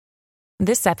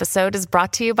This episode is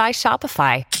brought to you by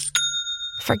Shopify.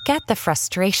 Forget the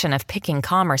frustration of picking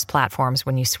commerce platforms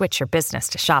when you switch your business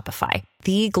to Shopify,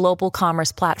 the global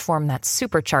commerce platform that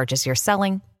supercharges your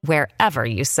selling wherever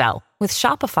you sell. With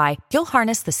Shopify, you'll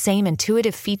harness the same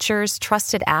intuitive features,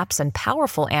 trusted apps, and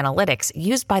powerful analytics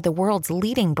used by the world's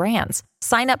leading brands.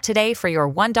 Sign up today for your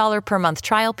 $1 per month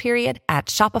trial period at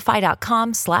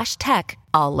shopify.com/tech,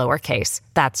 all lowercase.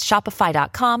 That's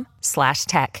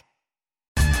shopify.com/tech.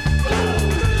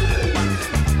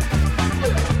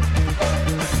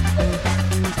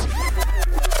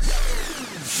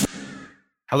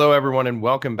 Hello, everyone, and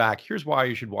welcome back. Here's why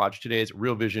you should watch today's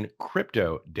Real Vision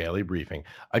Crypto Daily Briefing.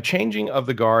 A changing of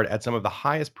the guard at some of the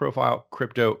highest profile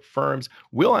crypto firms.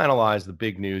 We'll analyze the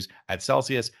big news at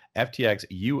Celsius, FTX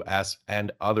US,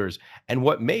 and others, and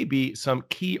what may be some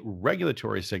key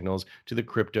regulatory signals to the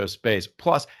crypto space,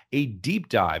 plus a deep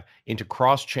dive into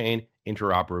cross-chain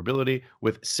interoperability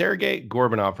with Sergey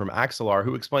Gorbanov from Axelar,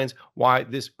 who explains why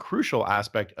this crucial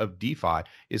aspect of DeFi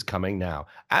is coming now.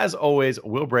 As always,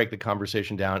 we'll break the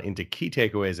conversation down into key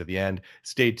takeaways at the end.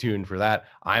 Stay tuned for that.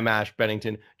 I'm Ash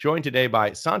Bennington, joined today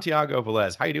by Santiago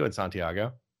Velez. How you doing,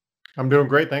 Santiago? I'm doing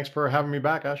great. Thanks for having me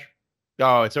back, Ash.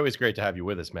 Oh, it's always great to have you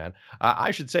with us, man. I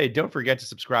should say, don't forget to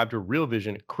subscribe to Real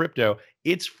Vision Crypto.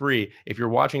 It's free. If you're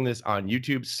watching this on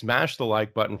YouTube, smash the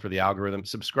like button for the algorithm,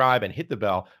 subscribe, and hit the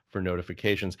bell for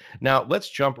notifications. Now, let's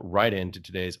jump right into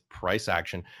today's price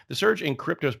action. The surge in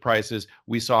crypto's prices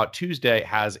we saw Tuesday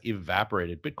has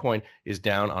evaporated. Bitcoin is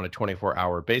down on a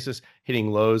 24-hour basis, hitting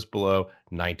lows below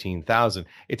 19,000.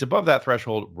 It's above that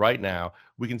threshold right now.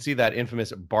 We can see that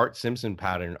infamous Bart Simpson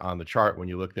pattern on the chart. When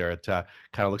you look there, it kind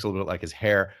of looks a little bit like his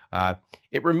hair.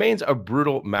 It remains a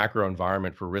brutal macro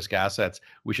environment for risk assets,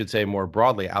 we should say more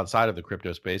broadly outside of the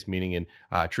crypto space, meaning in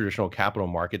traditional capital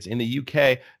markets. In the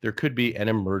UK, there could be an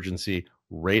emergency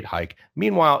rate hike.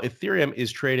 Meanwhile, Ethereum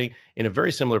is trading in a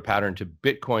very similar pattern to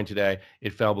Bitcoin today.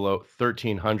 It fell below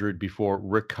 1,300 before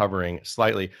recovering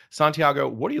slightly. Santiago,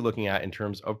 what are you looking at in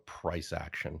terms of price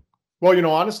action? Well,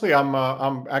 honestly, I'm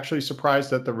actually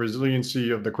surprised at the resiliency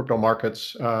of the crypto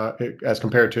markets as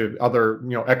compared to other,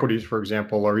 equities, for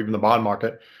example, or even the bond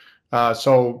market.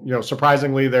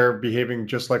 Surprisingly, they're behaving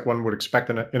just like one would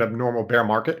expect in a normal bear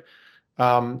market.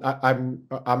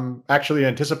 I'm actually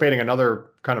anticipating another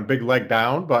kind of big leg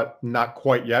down, but not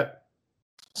quite yet.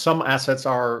 Some assets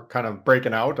are kind of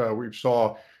breaking out. We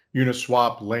saw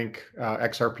Uniswap, Link,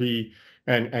 XRP,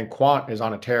 and Quant is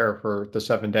on a tear for the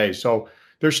 7 days. So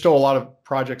there's still a lot of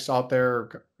projects out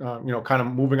there, kind of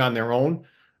moving on their own.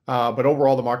 But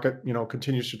overall, the market,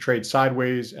 continues to trade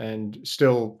sideways and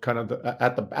still kind of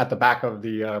at the back of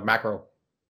the macro.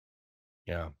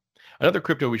 Yeah. Another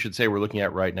crypto we should say we're looking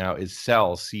at right now is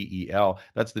CEL, C-E-L.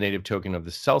 That's the native token of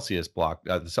the Celsius block,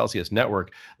 the Celsius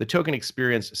network. The token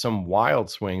experienced some wild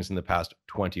swings in the past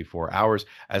 24 hours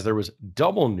as there was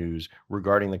double news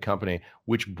regarding the company,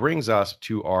 which brings us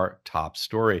to our top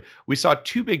story. We saw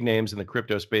two big names in the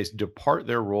crypto space depart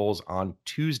their roles on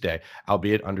Tuesday,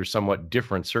 albeit under somewhat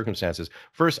different circumstances.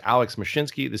 First, Alex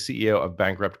Mashinsky, the CEO of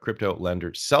bankrupt crypto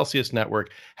lender Celsius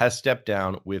Network, has stepped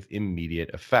down with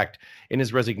immediate effect. In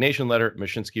his resignation letter,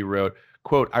 Mashinsky wrote,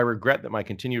 quote, "I regret that my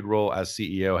continued role as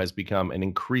CEO has become an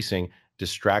increasing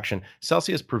distraction.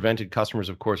 Celsius prevented customers,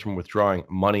 of course, from withdrawing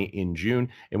money in June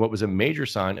in what was a major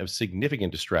sign of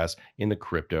significant distress in the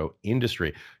crypto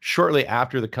industry. Shortly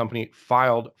after the company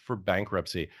filed for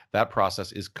bankruptcy, that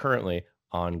process is currently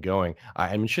ongoing.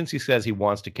 And Mashinsky says he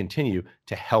wants to continue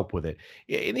to help with it.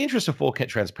 In the interest of full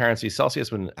transparency, Celsius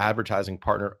has been an advertising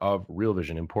partner of Real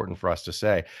Vision, important for us to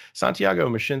say. Santiago,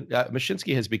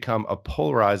 Mashinsky has become a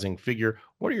polarizing figure.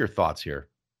 What are your thoughts here?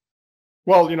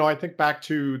 Well, I think back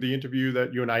to the interview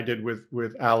that you and I did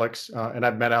with Alex, and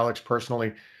I've met Alex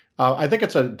personally. I think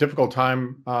it's a difficult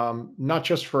time, not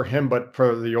just for him, but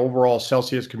for the overall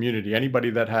Celsius community.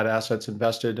 Anybody that had assets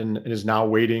invested and is now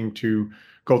waiting to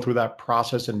go through that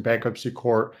process in bankruptcy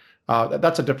court,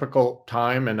 that's a difficult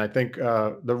time. And I think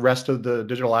the rest of the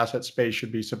digital asset space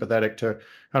should be sympathetic to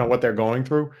kind of what they're going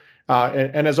through.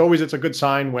 And as always, it's a good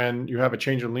sign when you have a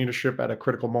change in leadership at a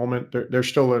critical moment. There's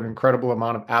still an incredible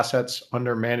amount of assets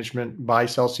under management by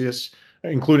Celsius,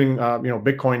 including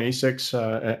Bitcoin ASICs,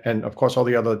 and of course all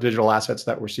the other digital assets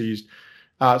that were seized.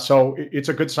 So it's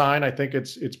a good sign. I think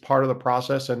it's part of the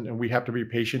process, and we have to be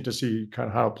patient to see kind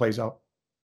of how it plays out.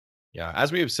 Yeah,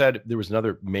 as we have said, there was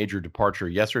another major departure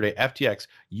yesterday. FTX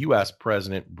US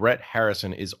President Brett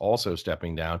Harrison is also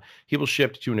stepping down. He will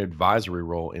shift to an advisory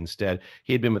role instead.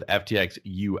 He had been with FTX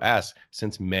US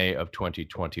since May of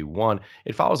 2021.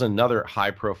 It follows another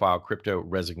high profile crypto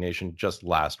resignation just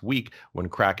last week when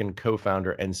Kraken co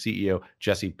founder and CEO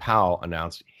Jesse Powell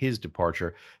announced his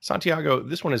departure. Santiago,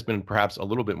 this one has been perhaps a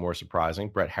little bit more surprising.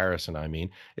 Brett Harrison, I mean,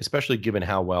 especially given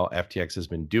how well FTX has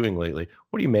been doing lately.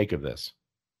 What do you make of this?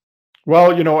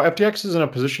 Well, FTX is in a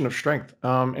position of strength,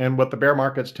 and what the bear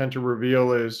markets tend to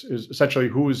reveal is essentially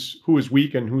who is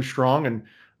weak and who's strong. And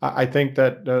I think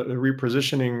that the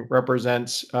repositioning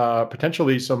represents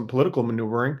potentially some political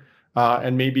maneuvering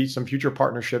and maybe some future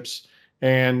partnerships.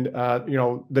 And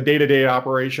the day-to-day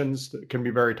operations can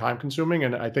be very time-consuming,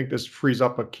 and I think this frees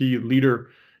up a key leader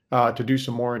to do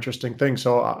some more interesting things.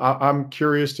 So I'm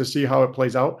curious to see how it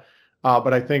plays out,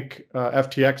 but I think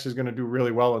FTX is going to do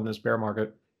really well in this bear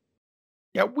market.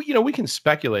 Yeah, we can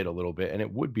speculate a little bit, and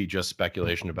it would be just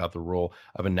speculation about the role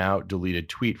of a now deleted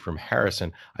tweet from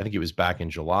Harrison. I think it was back in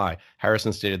July.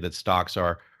 Harrison stated that stocks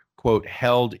are, quote,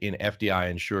 held in FDI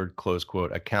insured, close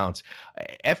quote, accounts.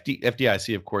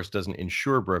 FDIC, of course, doesn't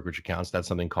insure brokerage accounts. That's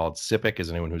something called SIPC, as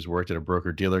anyone who's worked at a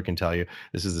broker dealer can tell you.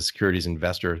 This is the Securities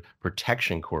Investor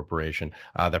Protection Corporation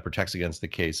that protects against the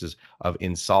cases of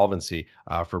insolvency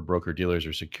for broker dealers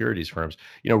or securities firms.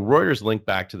 Reuters linked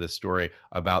back to this story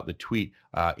about the tweet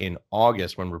in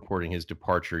August when reporting his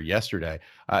departure yesterday.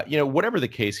 Whatever the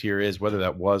case here is, whether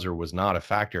that was or was not a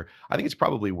factor, I think it's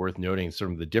probably worth noting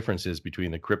some of the differences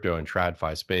between the crypto and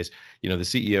TradFi space. The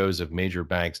CEOs of major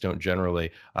banks don't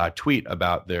generally tweet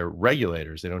about their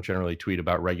regulators. They don't generally tweet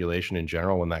about regulation in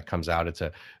general. When that comes out, it's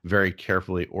a very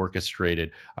carefully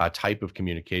orchestrated type of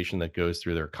communication that goes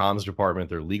through their comms department,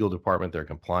 their legal department, their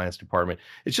compliance department.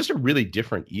 It's just a really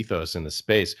different ethos in the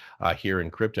space here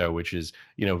in crypto, which is,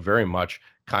 very much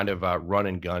kind of run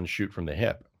and gun, shoot from the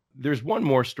hip. There's one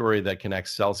more story that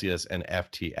connects Celsius and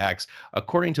FTX.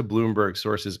 According to Bloomberg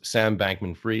sources, Sam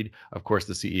Bankman-Fried, of course,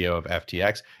 the CEO of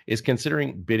FTX, is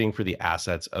considering bidding for the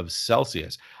assets of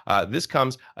Celsius. This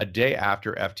comes a day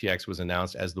after FTX was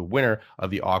announced as the winner of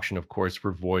the auction, of course,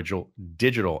 for Voyager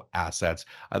digital assets.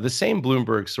 The same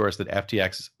Bloomberg source that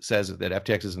FTX says that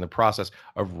FTX is in the process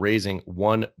of raising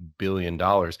 $1 billion.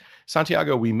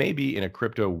 Santiago, we may be in a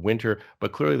crypto winter,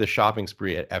 but clearly the shopping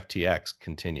spree at FTX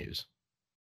continues.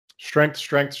 Strength,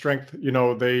 strength, strength.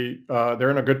 They're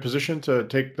in a good position to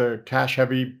take the cash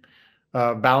heavy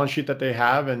balance sheet that they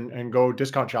have and go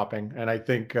discount shopping. And I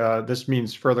think this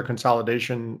means further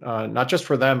consolidation, not just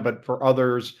for them, but for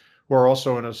others who are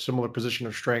also in a similar position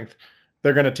of strength.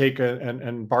 They're going to take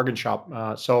and bargain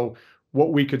shop. So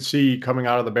what we could see coming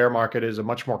out of the bear market is a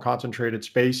much more concentrated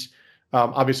space.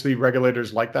 Obviously,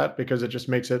 regulators like that because it just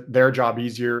makes it their job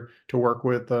easier to work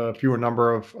with a fewer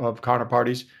number of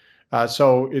counterparties.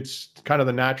 So it's kind of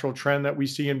the natural trend that we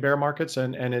see in bear markets,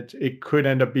 and it could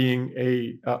end up being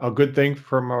a good thing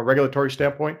from a regulatory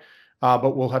standpoint,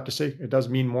 but we'll have to see. It does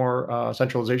mean more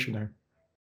centralization there.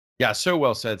 Yeah, so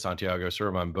well said, Santiago. Sort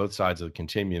of on both sides of the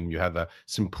continuum, you have the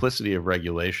simplicity of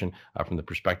regulation from the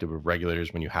perspective of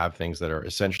regulators when you have things that are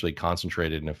essentially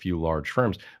concentrated in a few large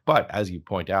firms. But as you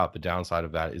point out, the downside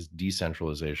of that is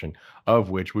decentralization,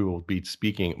 of which we will be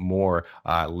speaking more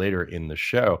later in the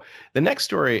show. The next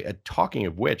story, talking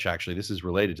of which, actually, this is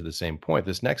related to the same point.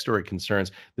 This next story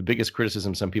concerns the biggest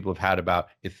criticism some people have had about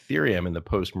Ethereum in the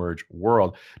post-merge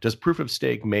world. Does proof of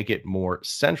stake make it more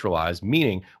centralized?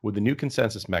 Meaning, with the new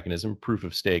consensus mechanism, proof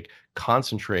of stake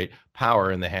concentrate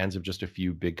power in the hands of just a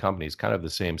few big companies? Kind of the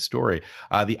same story.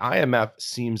 The IMF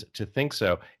seems to think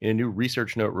so. In a new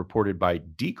research note reported by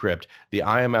Decrypt, the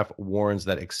IMF warns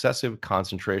that excessive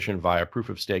concentration via proof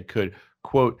of stake could,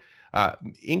 quote,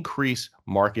 increase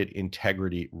market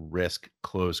integrity risk,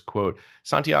 close quote.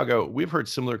 Santiago, we've heard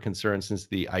similar concerns since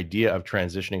the idea of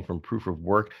transitioning from proof of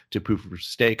work to proof of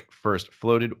stake first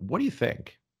floated. What do you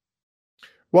think?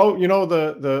 Well,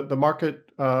 the market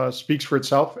speaks for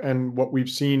itself, and what we've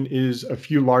seen is a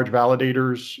few large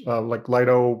validators like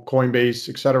Lido, Coinbase,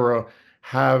 et cetera,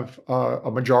 have a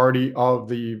majority of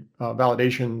the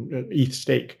validation ETH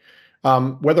stake.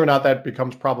 Whether or not that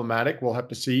becomes problematic, we'll have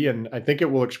to see, and I think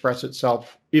it will express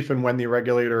itself if and when the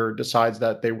regulator decides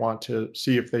that they want to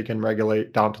see if they can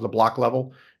regulate down to the block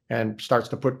level and starts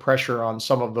to put pressure on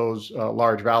some of those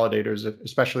large validators,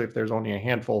 especially if there's only a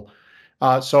handful.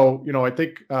 So, I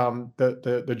think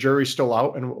the jury's still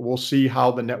out, and we'll see how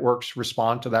the networks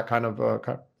respond to that kind of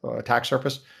attack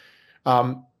surface.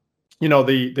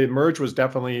 The merge was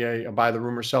definitely a buy the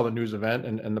rumor, sell the news event,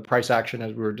 and the price action,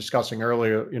 as we were discussing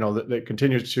earlier, that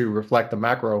continues to reflect the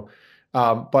macro.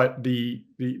 But the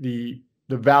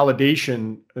the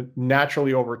validation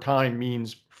naturally over time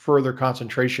means further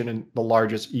concentration in the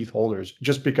largest ETH holders,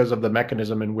 just because of the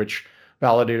mechanism in which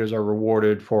validators are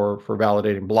rewarded for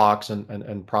validating blocks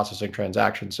and processing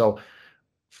transactions. So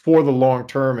for the long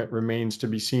term, it remains to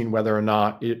be seen whether or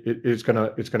not it's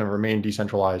gonna remain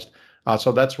decentralized.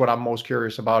 So that's what I'm most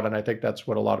curious about, and I think that's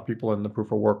what a lot of people in the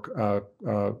proof of work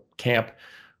camp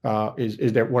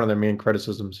is that one of their main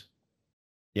criticisms.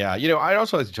 Yeah, I'd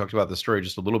also like to talk about the story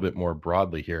just a little bit more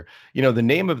broadly here. The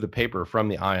name of the paper from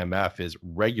the IMF is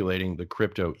Regulating the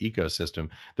Crypto Ecosystem.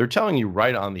 They're telling you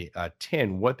right on the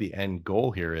tin what the end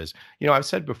goal here is. I've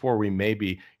said before we may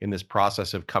be in this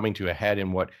process of coming to a head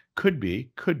in what could be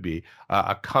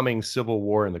a coming civil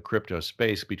war in the crypto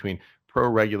space between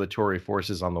pro-regulatory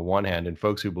forces on the one hand and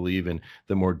folks who believe in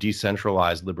the more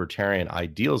decentralized libertarian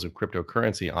ideals of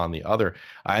cryptocurrency on the other.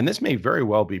 And this may very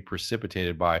well be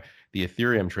precipitated by the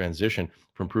Ethereum transition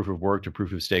from proof of work to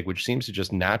proof of stake, which seems to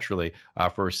just naturally,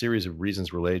 for a series of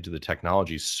reasons related to the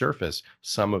technology, surface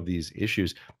some of these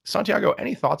issues. Santiago,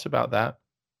 any thoughts about that?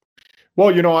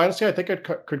 Well, honestly, I think it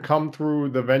could come through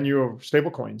the venue of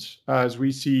stablecoins, as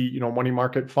we see, money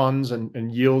market funds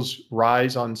and yields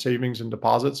rise on savings and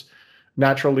deposits.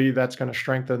 Naturally, that's going to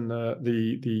strengthen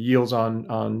the yields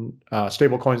on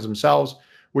stablecoins themselves,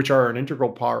 which are an integral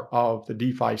part of the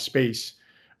DeFi space.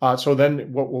 So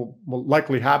then, what will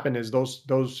likely happen is those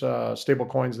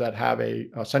stablecoins that have a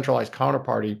centralized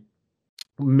counterparty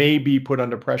may be put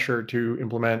under pressure to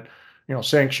implement,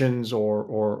 sanctions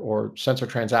or censor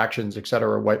transactions, et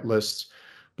cetera, whitelists,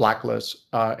 blacklists,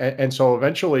 and so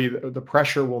eventually the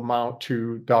pressure will mount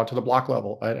down to the block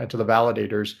level and to the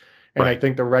validators. And I Right.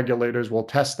 think the regulators will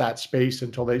test that space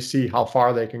until they see how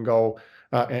far they can go,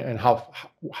 and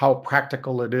how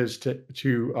practical it is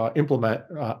to implement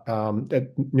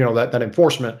that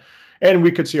enforcement. And we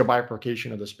could see a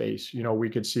bifurcation of the space. We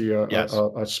could see Yes.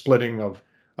 a splitting of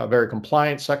a very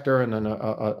compliant sector, and then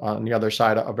on the other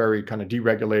side, a very kind of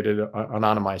deregulated,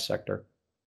 anonymized sector.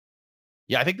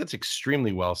 Yeah, I think that's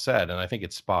extremely well said, and I think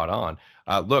it's spot on.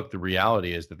 Look, the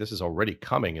reality is that this is already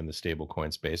coming in the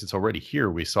stablecoin space. It's already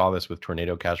here. We saw this with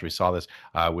Tornado Cash. We saw this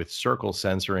with Circle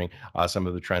censoring some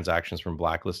of the transactions from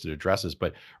blacklisted addresses.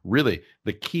 But really,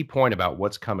 the key point about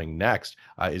what's coming next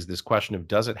is this question of,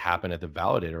 does it happen at the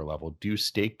validator level? Do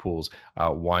stake pools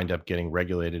wind up getting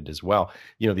regulated as well?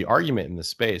 The argument in the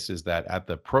space is that at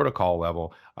the protocol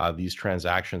level, these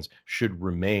transactions should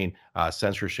remain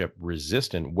censorship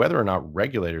resistant. Whether or not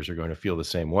regulators are going to feel the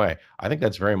same way, I think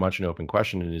that's very much an open question.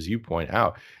 And as you point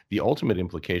out, the ultimate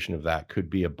implication of that could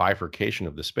be a bifurcation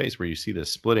of the space where you see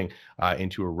this splitting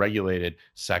into a regulated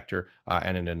sector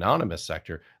and an anonymous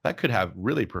sector. That could have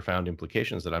really profound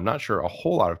implications that I'm not sure a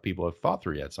whole lot of people have thought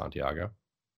through yet, Santiago.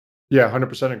 Yeah,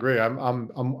 100% agree.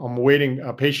 I'm waiting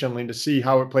patiently to see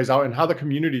how it plays out and how the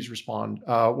communities respond,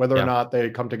 whether or Yeah. not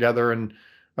they come together and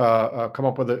come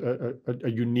up with a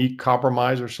unique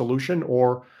compromise or solution,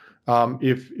 or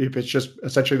if it's just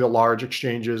essentially the large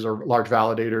exchanges or large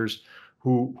validators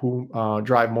who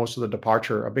drive most of the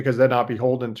departure, because they're not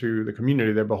beholden to the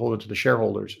community, they're beholden to the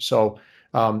shareholders. So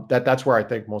that's where I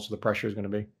think most of the pressure is going to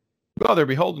be. Well, they're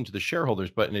beholden to the shareholders,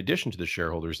 but in addition to the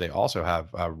shareholders, they also have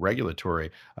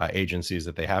regulatory agencies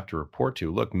that they have to report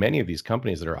to. Look, many of these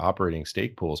companies that are operating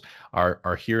stake pools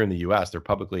are here in the U.S. They're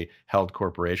publicly held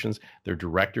corporations. Their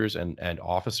directors and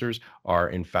officers are,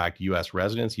 in fact, U.S.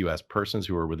 residents, U.S. persons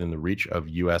who are within the reach of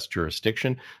U.S.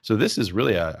 jurisdiction. So this is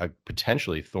really a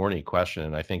potentially thorny question,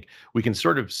 and I think we can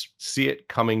sort of see it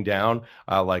coming down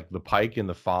like the pike in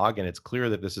the fog, and it's clear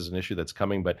that this is an issue that's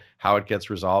coming, but how it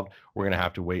gets resolved, we're going to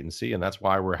have to wait and see. And that's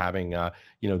why we're having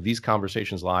these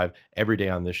conversations live every day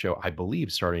on this show, I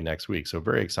believe, starting next week. So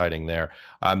very exciting there.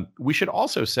 We should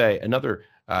also say another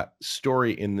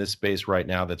story in this space right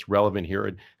now that's relevant here.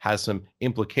 It has some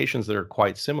implications that are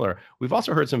quite similar. We've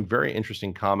also heard some very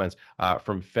interesting comments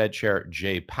from Fed Chair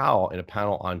Jay Powell in a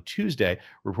panel on Tuesday,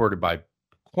 reported by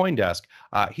CoinDesk.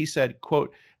 He said,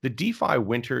 quote, "The DeFi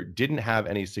winter didn't have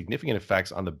any significant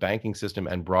effects on the banking system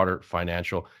and broader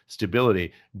financial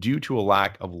stability due to a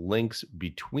lack of links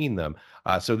between them."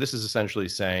 So this is essentially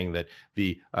saying that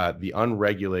the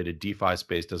unregulated DeFi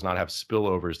space does not have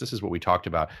spillovers. This is what we talked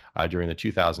about during the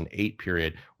 2008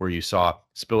 period, where you saw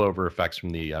spillover effects from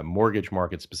the mortgage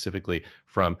market, specifically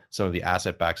from some of the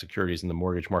asset-backed securities in the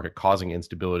mortgage market, causing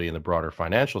instability in the broader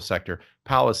financial sector.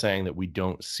 Powell is saying that we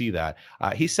don't see that.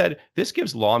 He said this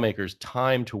gives lawmakers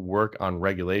time to work on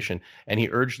regulation, and he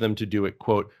urged them to do it,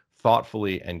 quote,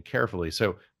 thoughtfully and carefully.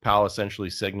 So Powell essentially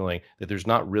signaling that there's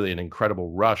not really an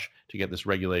incredible rush to get this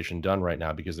regulation done right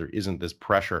now because there isn't this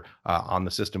pressure on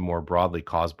the system more broadly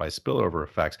caused by spillover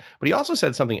effects. But he also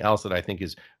said something else that I think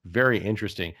is very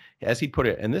interesting. As he put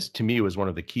it, and this to me was one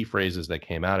of the key phrases that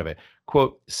came out of it,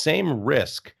 quote, same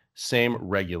risk, same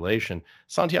regulation.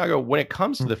 Santiago, when it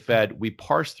comes to the Fed, we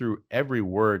parse through every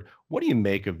word. What do you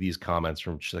make of these comments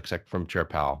from Chair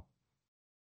Powell?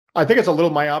 I think it's a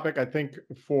little myopic. I think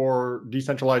for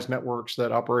decentralized networks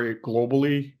that operate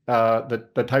globally,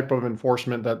 the type of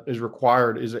enforcement that is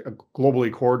required is a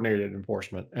globally coordinated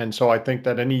enforcement. And so I think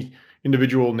that any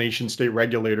individual nation state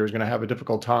regulator is going to have a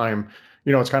difficult time.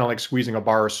 It's kind of like squeezing a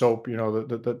bar of soap.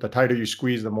 The tighter you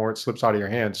squeeze, the more it slips out of your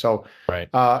hand. So Right.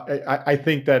 I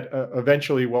think that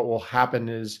eventually what will happen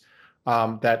is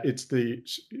that it's the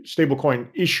stablecoin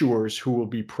issuers who will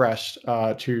be pressed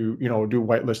to do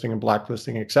whitelisting and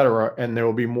blacklisting, et cetera, and there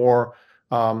will be a more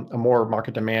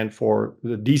market demand for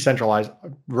the decentralized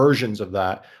versions of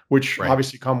that, which Right.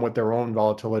 obviously come with their own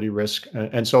volatility risk,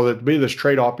 and so there'll be this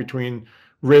trade-off between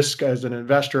risk as an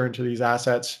investor into these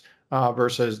assets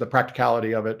versus the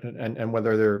practicality of it, and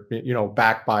whether they're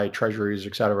backed by treasuries,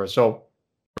 et cetera. So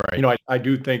Right. I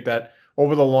do think that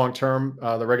over the long term,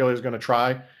 the regulator is going to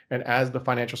try. And as the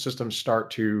financial systems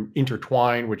start to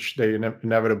intertwine, which they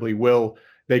inevitably will,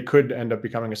 they could end up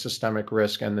becoming a systemic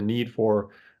risk, and the need for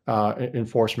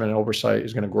enforcement and oversight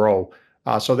is going to grow.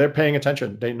 So they're paying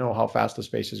attention. They know how fast the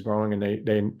space is growing, and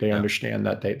they Yeah. understand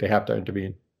that they have to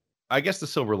intervene. I guess the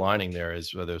silver lining there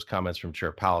is those comments from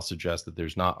Chair Powell suggest that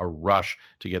there's not a rush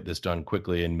to get this done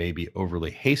quickly and maybe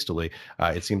overly hastily.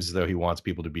 It seems as though he wants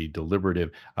people to be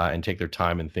deliberative and take their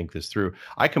time and think this through.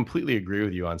 I completely agree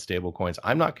with you on stablecoins.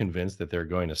 I'm not convinced that they're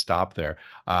going to stop there.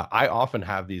 I often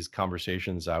have these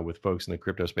conversations with folks in the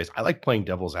crypto space. I like playing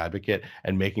devil's advocate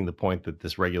and making the point that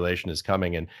this regulation is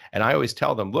coming. And I always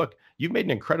tell them, look, you've made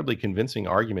an incredibly convincing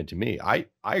argument to me. I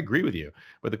agree with you.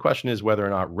 But the question is whether or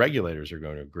not regulators are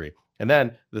going to agree. And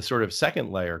then the sort of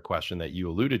second layer question that you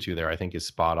alluded to there, I think, is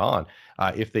spot on.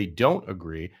 If they don't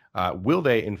agree, will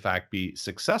they in fact be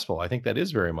successful? I think that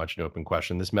is very much an open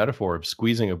question. This metaphor of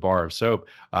squeezing a bar of soap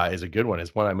is a good one.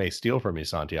 It's one I may steal from you,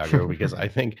 Santiago, because I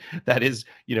think that is,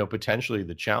 potentially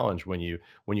the challenge when you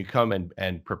come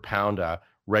and propound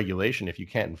regulation. If you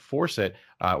can't enforce it,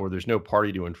 or there's no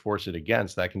party to enforce it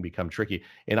against, that can become tricky.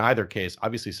 In either case,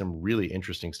 obviously some really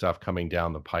interesting stuff coming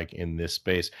down the pike in this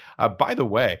space. By the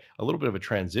way, a little bit of a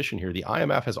transition here. The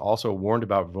IMF has also warned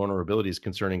about vulnerabilities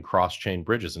concerning cross-chain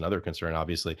bridges, another concern,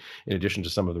 obviously, in addition to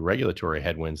some of the regulatory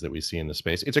headwinds that we see in the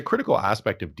space. It's a critical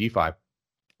aspect of DeFi,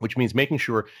 which means making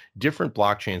sure different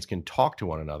blockchains can talk to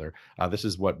one another. This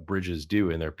is what bridges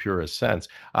do in their purest sense.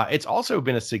 It's also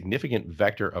been a significant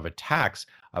vector of attacks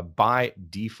by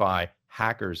DeFi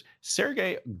hackers.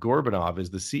 Sergey Gorbanov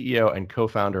is the CEO and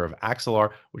co-founder of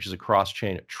Axelar, which is a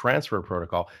cross-chain transfer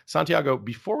protocol. Santiago,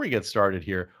 before we get started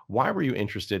here, why were you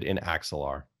interested in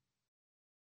Axelar?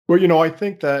 Well, I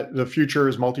think that the future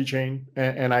is multi-chain,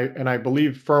 and I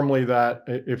believe firmly that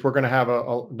if we're going to have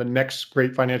the next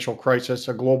great financial crisis,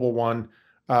 a global one,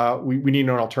 we need an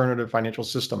alternative financial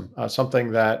system,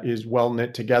 something that is well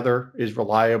knit together, is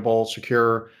reliable,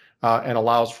 secure, and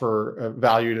allows for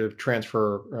value to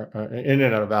transfer in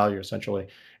and out of value, essentially.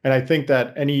 And I think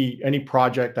that any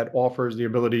project that offers the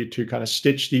ability to kind of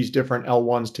stitch these different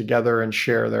L1s together and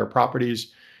share their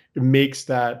properties, it makes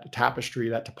that tapestry,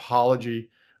 that topology,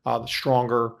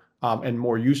 stronger and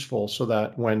more useful, so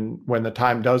that when the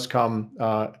time does come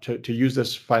to use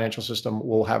this financial system,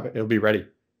 it'll be ready.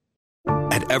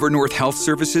 At Evernorth Health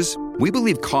Services, we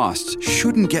believe costs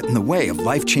shouldn't get in the way of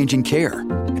life-changing care,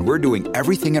 and we're doing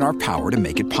everything in our power to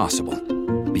make it possible.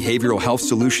 Behavioral health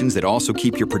solutions that also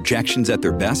keep your projections at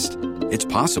their best? It's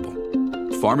possible.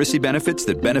 Pharmacy benefits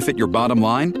that benefit your bottom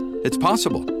line? It's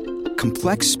possible.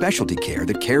 Complex specialty care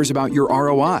that cares about your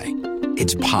ROI?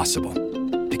 It's possible.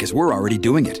 Because we're already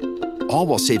doing it, all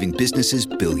while saving businesses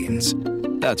billions.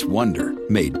 That's Wonder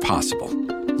made possible.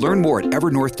 Learn more at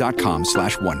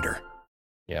evernorth.com/wonder.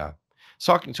 Yeah.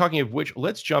 Talking of which,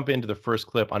 let's jump into the first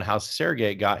clip on how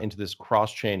Sergey got into this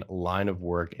cross-chain line of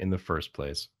work in the first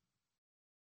place.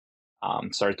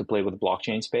 Started to play with the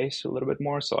blockchain space a little bit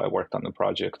more. So I worked on the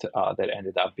project that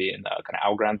ended up being kind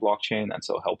of Algorand blockchain, and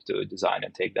so helped to design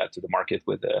and take that to the market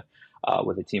with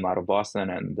a team out of Boston.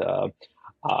 And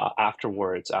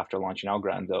afterwards, after launching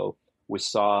Algorand, though, we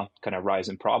saw kind of rise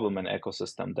in problem in the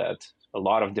ecosystem that a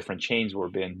lot of different chains were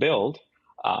being built.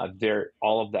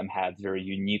 All of them had very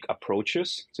unique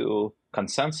approaches to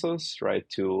consensus, right?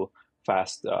 To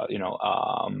fast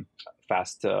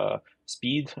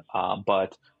speed,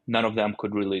 but none of them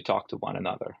could really talk to one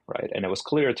another, right? And it was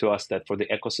clear to us that for the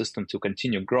ecosystem to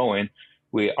continue growing,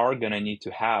 we are going to need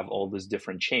to have all these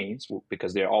different chains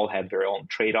because they all have their own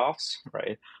trade-offs,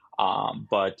 right?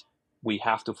 But we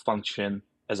have to function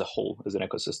as a whole, as an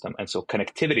ecosystem. And so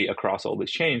connectivity across all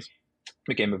these chains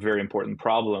became a very important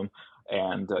problem.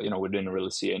 And we didn't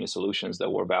really see any solutions that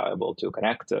were valuable to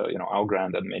connect,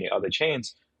 Algorand and many other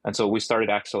chains. And so we started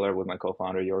Axelar with my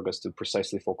co-founder Yorgos to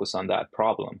precisely focus on that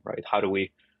problem, right? How do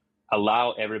we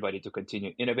allow everybody to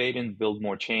continue innovating, build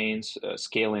more chains,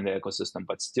 scaling the ecosystem,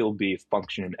 but still be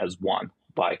functioning as one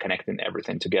by connecting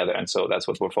everything together? And so that's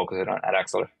what we're focusing on at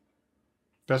Axelar.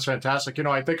 That's fantastic.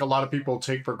 I think a lot of people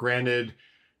take for granted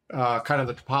kind of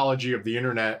the topology of the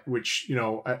internet, which,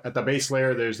 at the base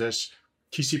layer, there's this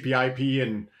TCP/IP,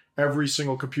 and every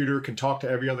single computer can talk to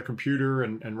every other computer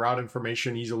and route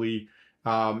information easily.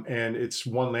 And it's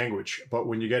one language. But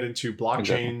when you get into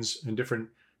blockchains and different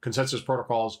consensus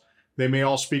protocols, they may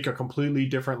all speak a completely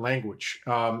different language.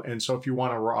 And so if you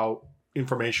want to route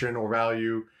information or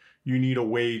value, you need a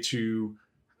way to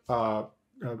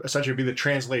essentially be the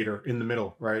translator in the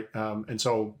middle, right? And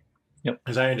so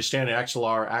as I understand it,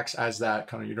 Axelar acts as that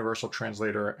kind of universal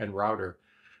translator and router.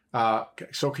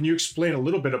 So can you explain a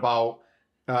little bit about,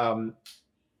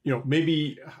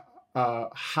 maybe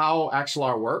how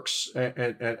Axelar works,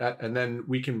 and then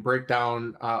we can break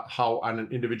down how on an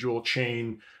individual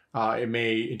chain it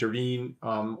may intervene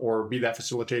or be that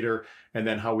facilitator, and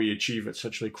then how we achieve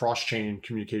essentially cross-chain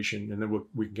communication, and then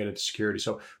we can get into security.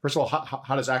 So first of all,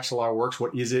 how does Axelar works?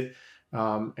 What is it,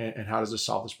 and how does it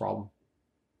solve this problem?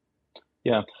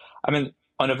 Yeah, I mean,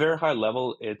 on a very high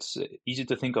level, it's easy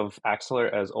to think of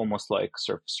Axelar as almost like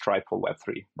sort of Stripe for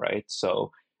Web3, right?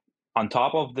 So on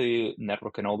top of the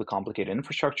network and all the complicated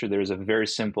infrastructure, there is a very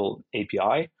simple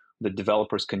API that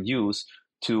developers can use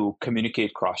to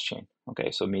communicate cross-chain. Okay,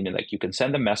 so meaning like you can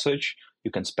send a message,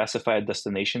 you can specify a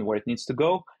destination where it needs to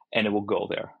go, and it will go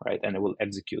there, right? And it will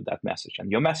execute that message.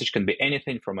 And your message can be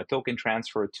anything from a token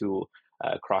transfer to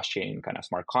a cross-chain kind of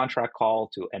smart contract call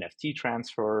to NFT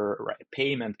transfer, right?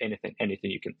 Payment,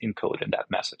 anything you can encode in that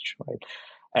message, right?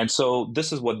 And so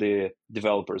this is what the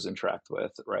developers interact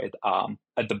with, right?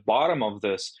 At the bottom of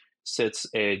this sits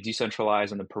a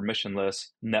decentralized and a permissionless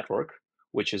network,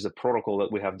 which is a protocol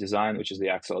that we have designed, which is the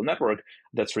Axelar network,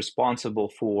 that's responsible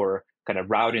for kind of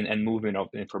routing and moving of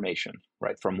information,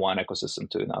 right, from one ecosystem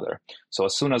to another. So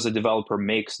as soon as a developer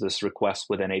makes this request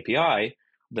with an API,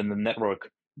 then the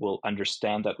network will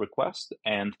understand that request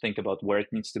and think about where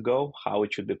it needs to go, how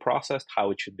it should be processed,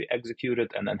 how it should be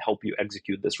executed, and then help you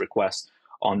execute this request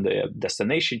on the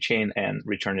destination chain and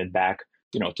return it back,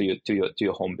 to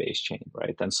your home base chain,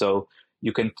 right? And so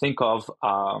you can think of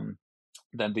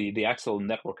then the Axelar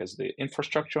network as the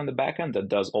infrastructure on the back end that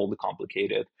does all the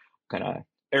complicated kind of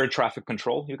air traffic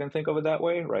control. You can think of it that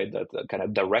way, right? That kind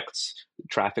of directs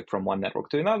traffic from one network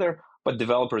to another, but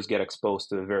developers get exposed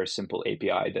to a very simple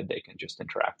API that they can just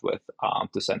interact with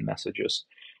to send messages.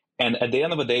 And at the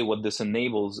end of the day, what this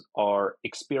enables are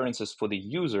experiences for the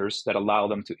users that allow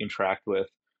them to interact with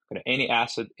kind of any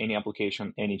asset, any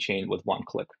application, any chain with one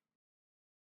click.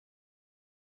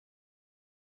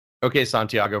 Okay,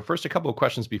 Santiago, first, a couple of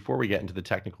questions before we get into the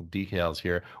technical details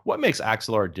here. What makes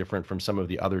Axelar different from some of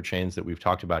the other chains that we've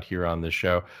talked about here on this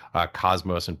show?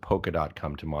 Cosmos and Polkadot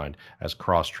come to mind as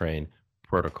cross-chain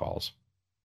protocols.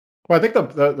 Well, I think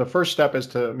the first step is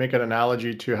to make an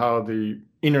analogy to how the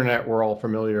internet we're all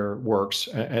familiar works,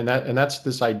 and that's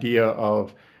this idea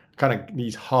of kind of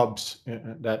these hubs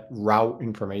that route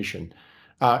information.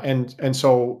 And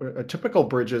so typical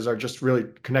bridges are just really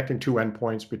connecting two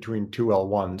endpoints between two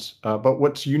L1s. But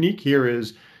what's unique here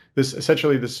is this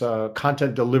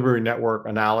content delivery network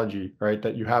analogy, right?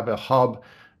 That you have a hub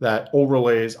that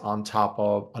overlays on top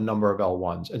of a number of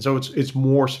L1s. And so it's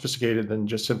more sophisticated than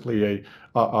just simply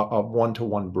a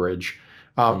one-to-one bridge.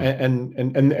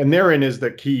 And therein is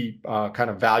the key kind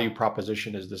of value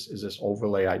proposition is this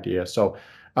overlay idea. So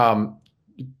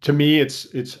to me,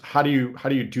 it's how do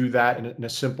you do that in a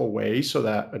simple way so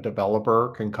that a developer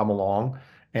can come along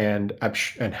and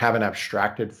have an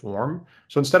abstracted form.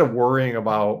 So instead of worrying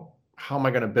about how am I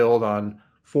going to build on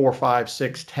 4, 5,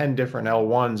 6, 10 different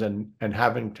L1s and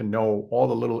having to know all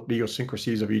the little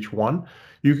idiosyncrasies of each one,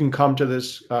 you can come to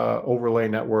this overlay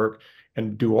network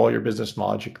and do all your business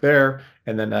logic there,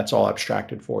 and then that's all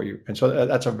abstracted for you. And so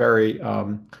that's a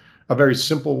very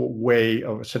simple way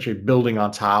of essentially building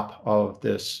on top of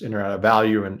this Internet of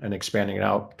Value and expanding it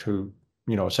out to,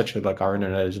 essentially like our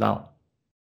internet is now.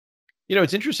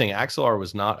 It's interesting. Axelar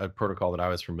was not a protocol that I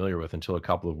was familiar with until a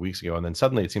couple of weeks ago, and then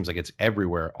suddenly it seems like it's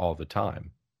everywhere all the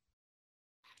time.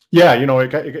 Yeah,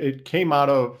 it came out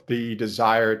of the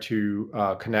desire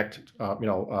to connect,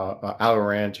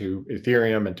 Algorand to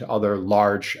Ethereum and to other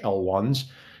large L1s.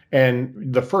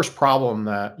 And the first problem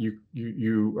that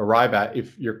you arrive at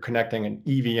if you're connecting an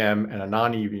EVM and a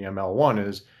non-EVM L1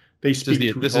 is they speak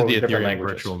two This is totally the different Ethereum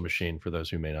languages. virtual machine for those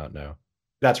who may not know.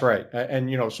 That's right.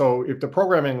 And so if the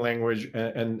programming language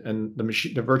and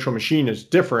the virtual machine is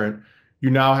different, you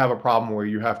now have a problem where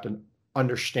you have to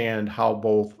understand how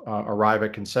both arrive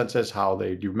at consensus, how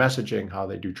they do messaging, how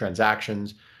they do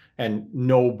transactions, and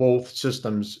know both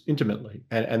systems intimately.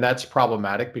 And that's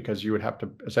problematic because you would have to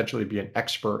essentially be an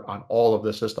expert on all of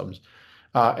the systems.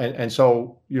 And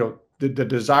so, the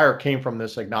desire came from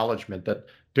this acknowledgement that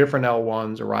different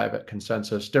L1s arrive at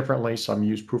consensus differently. Some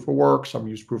use proof of work, some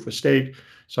use proof of stake,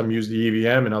 some use the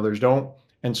EVM, and others don't.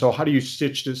 And so, how do you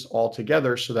stitch this all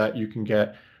together so that you can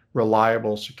get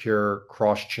reliable, secure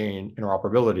cross-chain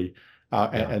interoperability?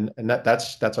 And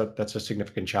that's a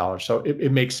significant challenge. So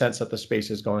it makes sense that the space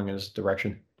is going in this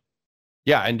direction.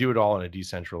 Yeah, and do it all in a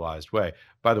decentralized way.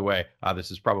 By the way,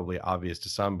 this is probably obvious to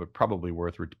some, but probably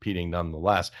worth repeating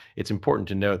nonetheless. It's important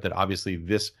to note that obviously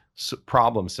this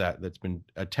problem set that's been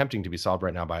attempting to be solved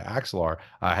right now by Axelar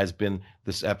has been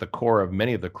this at the core of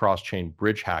many of the cross-chain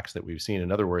bridge hacks that we've seen.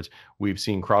 In other words, we've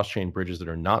seen cross-chain bridges that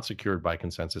are not secured by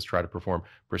consensus try to perform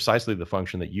precisely the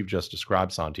function that you've just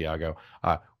described, Santiago,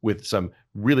 with some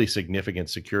really significant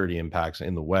security impacts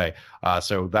in the way.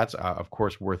 So that's, of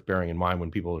course, worth bearing in mind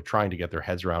when people are trying to get their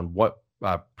heads around what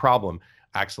problem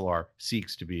Axelar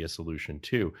seeks to be a solution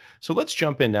to. So let's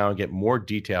jump in now and get more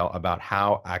detail about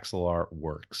how Axelar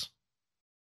works.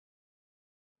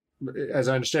 As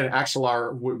I understand it,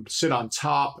 Axelar would sit on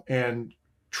top and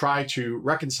try to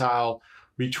reconcile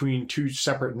between two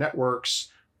separate networks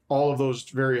all of those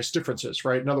various differences,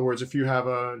 right? In other words, if you have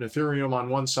an Ethereum on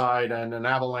one side and an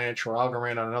Avalanche or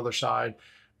Algorand on another side,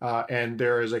 and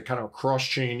there is a kind of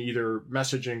cross-chain, either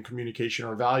messaging, communication,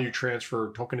 or value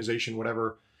transfer, tokenization,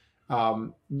 whatever,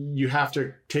 you have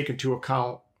to take into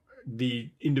account the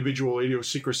individual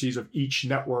idiosyncrasies of each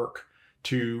network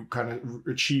to kind of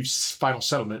achieve final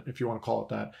settlement, if you want to call it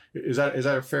that. Is that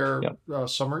a fair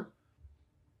summary?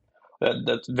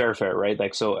 That's very fair, right?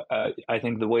 Like, so I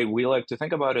think the way we like to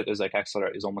think about it is like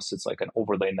Axelar is almost, it's like an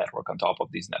overlay network on top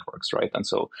of these networks, right? And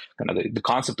so kind of the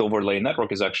concept of overlay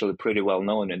network is actually pretty well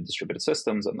known in distributed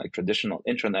systems and like traditional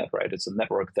internet, right? It's a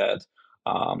network that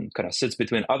kind of sits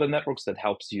between other networks that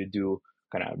helps you do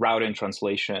kind of routing,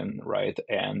 translation, right,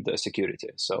 and security.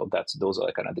 So those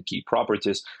are kind of the key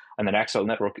properties. And then Axelar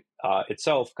network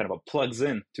itself kind of plugs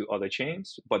in to other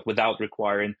chains, but without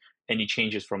requiring any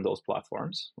changes from those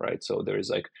platforms, right? So there is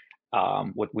like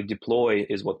what we deploy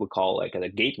is what we call like a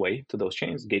gateway to those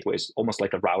chains. Gateway is almost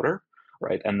like a router,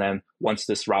 right? And then once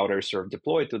this router is sort of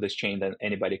deployed to this chain, then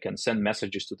anybody can send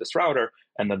messages to this router,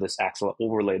 and then this Axelar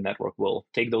overlay network will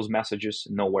take those messages,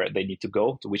 know where they need to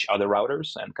go, to which other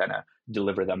routers, and kind of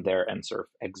deliver them there and sort of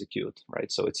execute,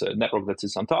 right? So it's a network that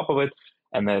sits on top of it.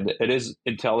 And then it is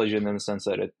intelligent in the sense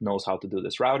that it knows how to do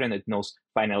this routing. It knows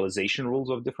finalization rules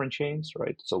of different chains,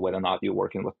 right? So whether or not you're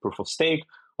working with proof of stake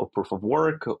or proof of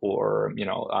work or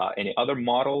any other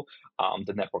model,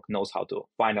 the network knows how to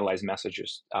finalize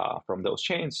messages from those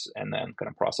chains and then kind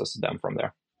of process them from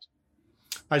there.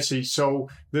 I see. So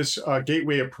this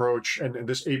gateway approach and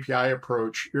this API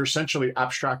approach, you're essentially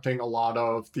abstracting a lot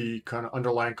of the kind of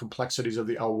underlying complexities of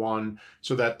the L1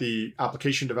 so that the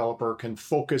application developer can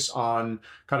focus on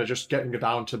kind of just getting it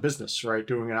down to business, right?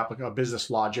 Doing a business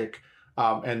logic.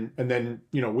 And then,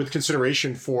 with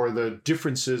consideration for the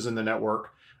differences in the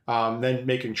network, then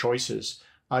making choices.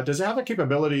 Does it have a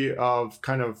capability of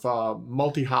kind of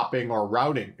multi-hopping or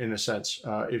routing in a sense?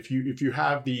 If you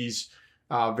have these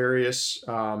various,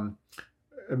 I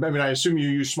assume you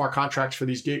use smart contracts for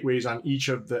these gateways on each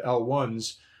of the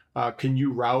L1s. Can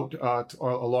you route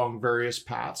along various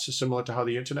paths similar to how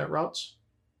the internet routes?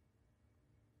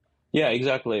 Yeah,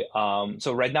 exactly.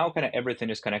 So right now, kind of everything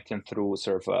is connecting through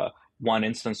sort of one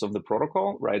instance of the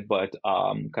protocol, right? But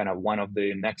kind of one of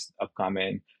the next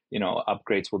upcoming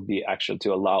upgrades would be actually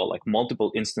to allow like multiple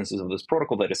instances of this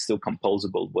protocol that is still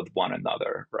composable with one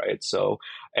another, right? So,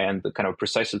 and kind of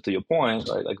precisely to your point,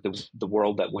 right, like the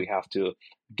world that we have to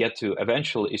get to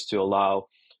eventually is to allow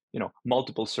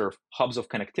multiple sort of hubs of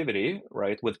connectivity,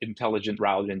 right, with intelligent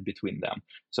routing between them.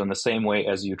 So in the same way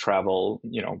as you travel,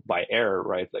 by air,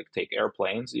 right, like take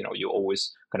airplanes, you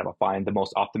always kind of find the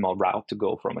most optimal route to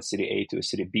go from a city A to a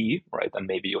city B, right? And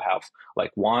maybe you have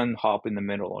like one hop in the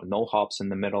middle or no hops in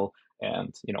the middle,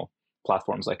 and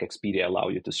platforms like Expedia allow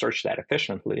you to search that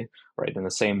efficiently, right? In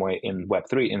the same way, in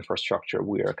Web3 infrastructure,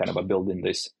 we are kind of building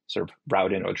this sort of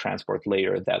routing or transport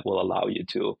layer that will allow you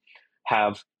to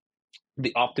have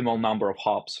the optimal number of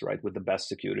hops, right, with the best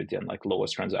security and like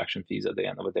lowest transaction fees at the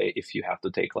end of the day if you have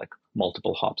to take like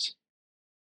multiple hops.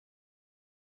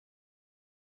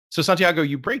 So Santiago,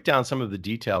 you break down some of the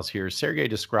details here. Sergey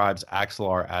describes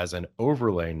Axelar as an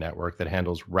overlay network that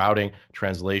handles routing,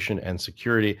 translation, and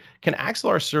security. Can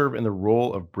Axelar serve in the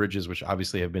role of bridges, which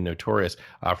obviously have been notorious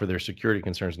for their security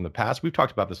concerns in the past? We've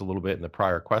talked about this a little bit in the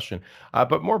prior question,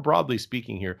 but more broadly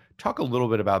speaking here, talk a little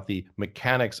bit about the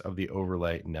mechanics of the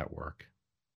overlay network.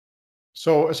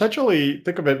 So essentially,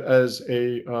 think of it as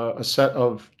a set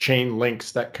of chain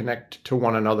links that connect to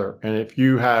one another. And if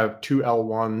you have two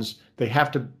L1s, they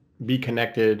have to be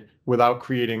connected without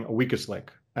creating a weakest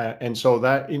link. And so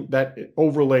that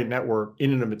overlay network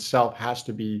in and of itself has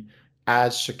to be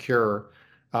as secure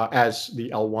as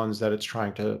the L1s that it's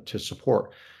trying to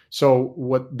support. So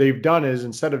what they've done is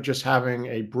instead of just having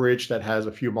a bridge that has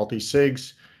a few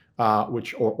multi-sigs,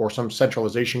 or some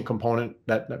centralization component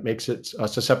that makes it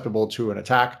susceptible to an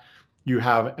attack, you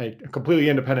have a completely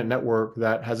independent network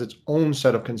that has its own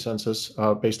set of consensus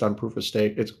based on proof of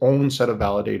stake, its own set of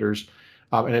validators,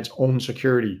 and its own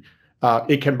security.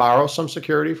 It can borrow some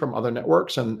security from other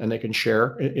networks, and they can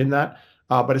share in that.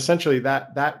 But essentially,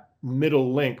 that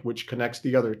middle link, which connects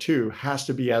the other two, has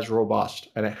to be as robust,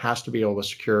 and it has to be able to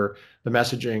secure the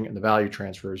messaging and the value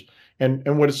transfers.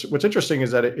 And what's interesting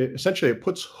is that it essentially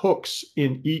puts hooks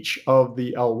in each of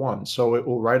the L1s. So it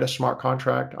will write a smart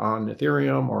contract on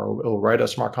Ethereum, or it will write a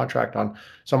smart contract on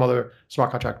some other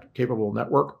smart contract capable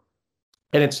network.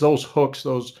 And it's those hooks,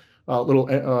 those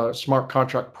little smart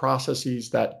contract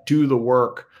processes that do the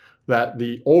work that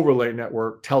the overlay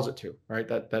network tells it to, right?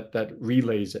 That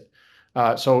relays it.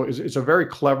 So it's a very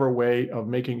clever way of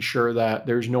making sure that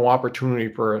there's no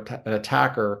opportunity for an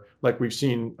attacker, like we've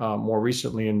seen more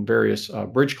recently in various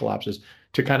bridge collapses,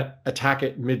 to kind of attack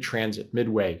it mid-transit,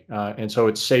 midway, and so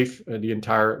it's safe the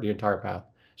entire path.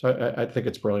 So I think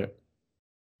it's brilliant.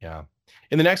 Yeah.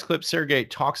 In the next clip, Sergey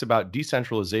talks about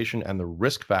decentralization and the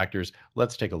risk factors.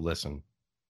 Let's take a listen.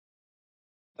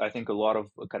 I think a lot of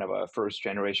kind of a first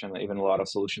generation, even a lot of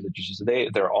solutions that you use today,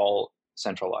 they're all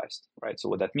centralized, right? So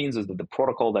what that means is that the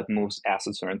protocol that moves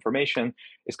assets or information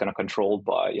is kind of controlled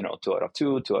by, 2 out of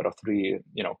 2, 2 out of 3,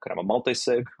 kind of a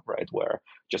multi-sig, right? Where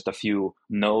just a few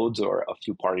nodes or a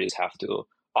few parties have to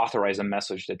authorize a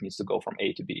message that needs to go from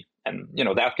A to B. And,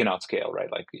 that cannot scale, right?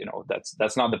 Like,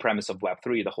 that's not the premise of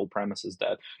Web3. The whole premise is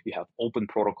that you have open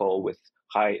protocol with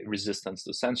high resistance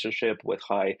to censorship, with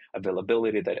high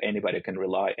availability that anybody can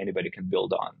rely, anybody can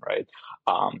build on, right?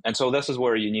 And so this is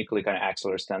where uniquely kind of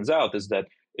Axelar stands out, is that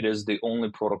it is the only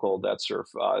protocol that's sort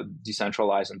of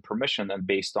decentralized and permission and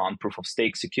based on proof of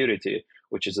stake security,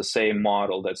 which is the same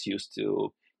model that's used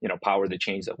to power the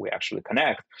chains that we actually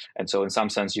connect. And so in some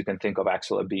sense, you can think of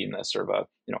Axelar being a sort of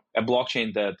a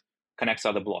blockchain that connects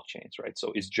other blockchains, right?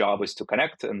 So its job is to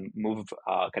connect and move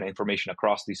kind of information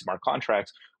across these smart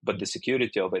contracts, but the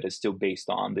security of it is still based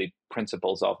on the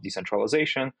principles of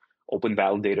decentralization, open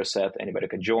validator set, anybody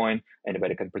can join,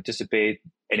 anybody can participate,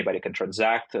 anybody can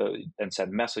transact and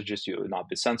send messages, you will not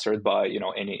be censored by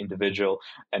any individual.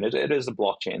 And it is a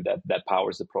blockchain that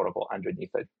powers the protocol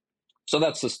underneath it. So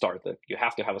that's the start. That you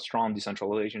have to have a strong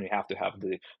decentralization. You have to have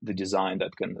the design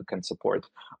that can support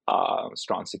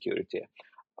strong security.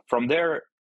 From there,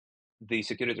 the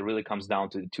security really comes down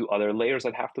to 2 other layers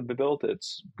that have to be built.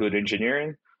 It's good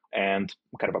engineering and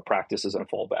kind of a practices and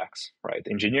fallbacks, right?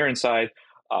 Engineering side,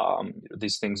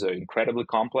 these things are incredibly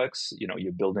complex.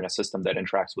 You're building a system that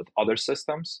interacts with other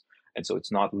systems. And so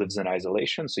it's not lives in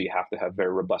isolation. So you have to have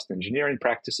very robust engineering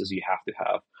practices. You have to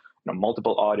have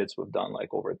multiple audits. We've done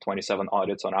like over 27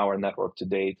 audits on our network to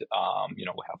date. We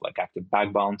have like active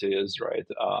bug bounties, right?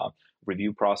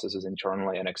 Review processes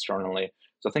internally and externally.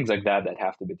 So things like that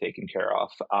have to be taken care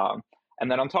of. And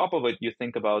then on top of it, you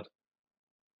think about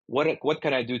what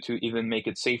can I do to even make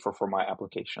it safer for my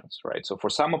applications, right? So for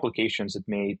some applications, it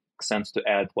makes sense to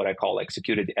add what I call like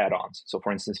security add-ons. So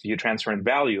for instance, if you transfer in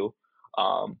value,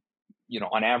 on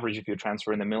average, if you're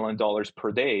transferring $1 million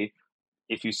per day,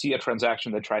 if you see a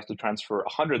transaction that tries to transfer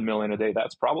 100 million a day,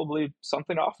 that's probably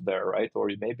something off there, right? Or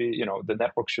maybe, the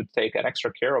network should take an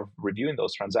extra care of reviewing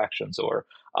those transactions or,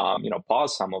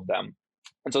 pause some of them.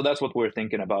 And so that's what we're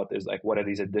thinking about, is like, what are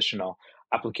these additional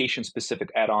application-specific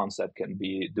add-ons that can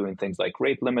be doing things like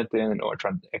rate limiting or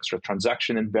extra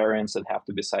transaction invariants that have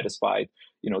to be satisfied,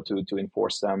 to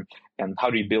enforce them. And how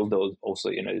do you build those also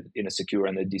in a secure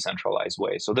and a decentralized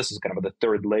way? So this is kind of the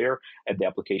third layer at the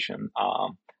application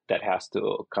that has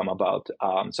to come about.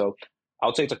 So I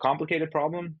would say it's a complicated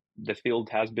problem. The field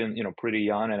has been, pretty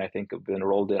young, and I think have been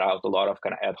rolled out a lot of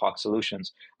kind of ad hoc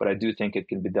solutions. But I do think it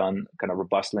can be done kind of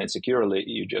robustly and securely.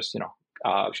 You just,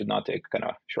 should not take kind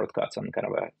of shortcuts and kind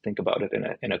of think about it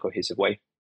in a cohesive way.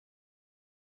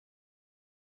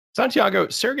 Santiago,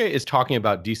 Sergey is talking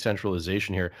about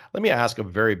decentralization here. Let me ask a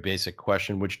very basic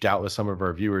question, which doubtless some of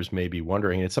our viewers may be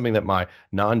wondering. It's something that my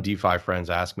non-DeFi friends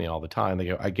ask me all the time. They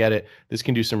go, I get it. This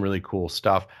can do some really cool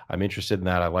stuff. I'm interested in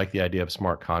that. I like the idea of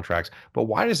smart contracts. But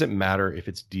why does it matter if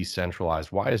it's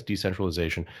decentralized? Why is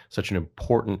decentralization such an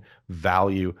important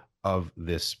value of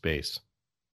this space?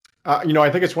 I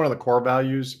think it's one of the core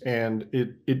values, and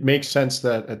it makes sense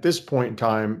that at this point in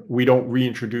time, we don't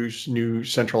reintroduce new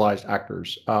centralized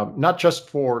actors, not just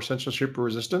for censorship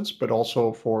resistance, but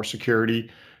also for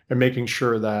security and making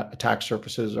sure that attack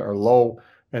surfaces are low.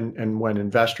 And when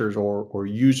investors or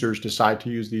users decide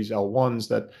to use these L1s,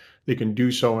 that they can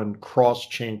do so and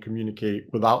cross-chain communicate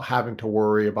without having to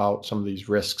worry about some of these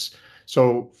risks.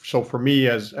 So for me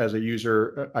as a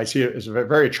user, I see it as a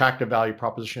very attractive value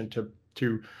proposition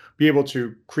to be able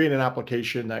to create an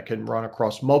application that can run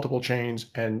across multiple chains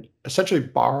and essentially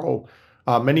borrow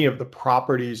many of the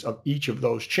properties of each of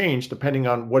those chains, depending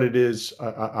on what it is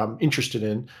I'm interested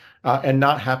in, and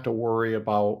not have to worry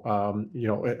about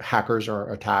hackers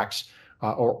or attacks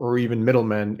or even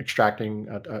middlemen extracting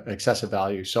excessive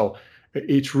value. So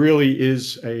it really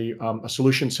is a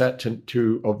solution set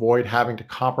to avoid having to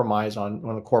compromise on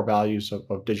the core values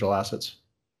of digital assets.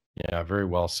 Yeah, very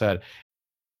well said.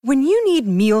 When you need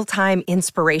mealtime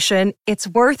inspiration, it's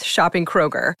worth shopping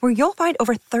Kroger, where you'll find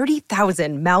over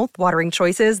 30,000 mouth-watering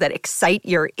choices that excite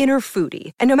your inner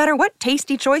foodie. And no matter what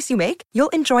tasty choice you make, you'll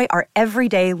enjoy our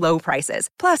everyday low prices,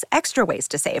 plus extra ways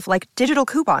to save, like digital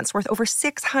coupons worth over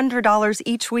 $600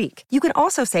 each week. You can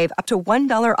also save up to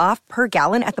 $1 off per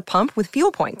gallon at the pump with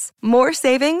fuel points. More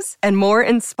savings and more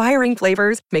inspiring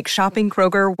flavors make shopping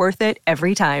Kroger worth it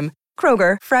every time.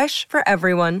 Kroger, fresh for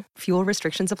everyone. Fuel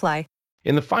restrictions apply.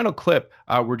 In the final clip,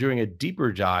 we're doing a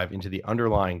deeper dive into the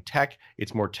underlying tech.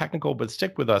 It's more technical, but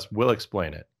stick with us. We'll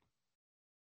explain it.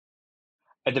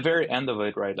 At the very end of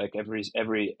it, right, like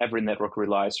every network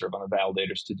relies sort of on the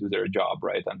validators to do their job,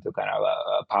 right, and to kind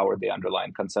of power the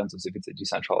underlying consensus if it's a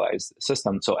decentralized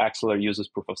system. So Axelar uses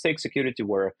proof of stake security,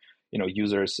 where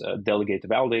users delegate the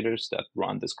validators that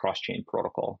run this cross-chain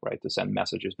protocol, right, to send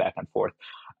messages back and forth.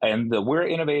 And we're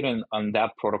innovating on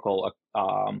that protocol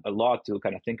a lot to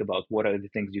kind of think about what are the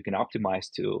things you can optimize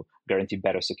to guarantee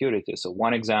better security. So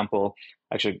one example,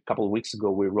 actually a couple of weeks ago,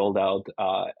 we rolled out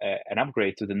an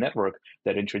upgrade to the network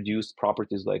that introduced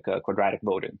properties like quadratic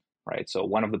voting. Right. So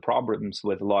one of the problems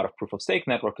with a lot of proof of stake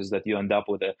network is that you end up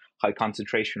with a high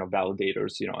concentration of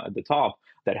validators, at the top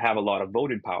that have a lot of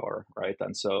voting power. Right.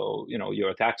 And so,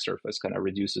 your attack surface kind of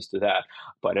reduces to that.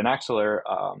 But in Axelar,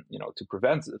 to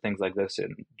prevent things like this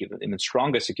and give even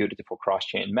stronger security for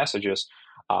cross-chain messages,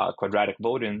 quadratic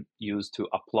voting used to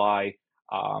apply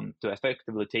to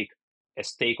effectively take a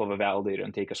stake of a validator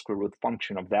and take a square root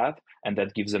function of that, and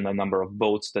that gives them a number of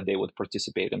votes that they would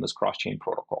participate in this cross-chain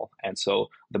protocol. And so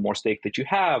the more stake that you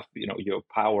have, your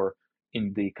power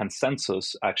in the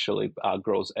consensus actually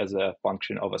grows as a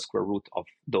function of a square root of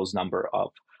those number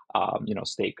of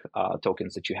stake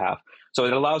tokens that you have. So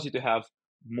it allows you to have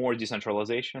more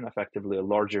decentralization, effectively a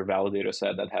larger validator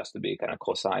set that has to be kind of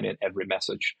co-signed in every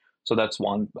message. So that's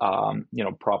one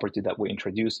property that we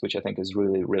introduced, which I think is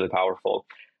really, really powerful.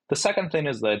 The second thing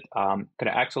is that kind of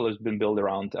Axelar has been built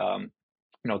around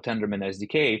Tendermint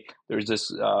SDK. There's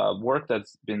this work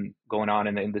that's been going on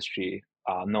in the industry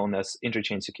known as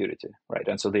interchain security, right?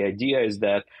 And so the idea is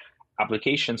that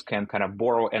applications can kind of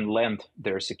borrow and lend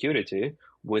their security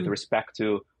with respect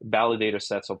to validator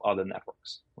sets of other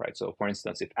networks, right? So for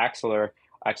instance, if Axelar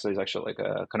is actually like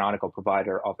a canonical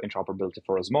provider of interoperability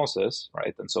for Osmosis,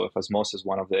 right? And so if Osmosis is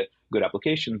one of the good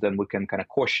applications, then we can kind of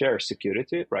co-share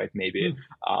security, right? Maybe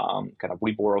kind of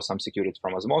we borrow some security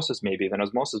from Osmosis, maybe even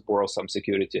Osmosis borrows some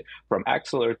security from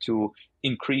Axelar to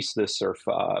increase this sort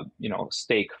of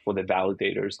stake for the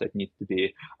validators that need to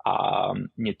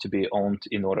be owned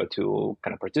in order to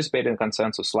kind of participate in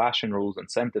consensus, slashing rules,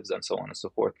 incentives, and so on and so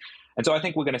forth. And so I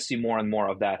think we're going to see more and more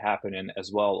of that happening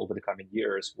as well over the coming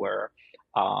years, where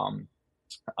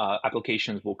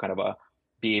applications will kind of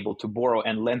be able to borrow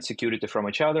and lend security from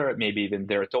each other. Maybe even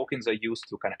their tokens are used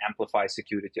to kind of amplify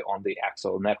security on the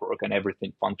Axelar network, and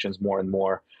everything functions more and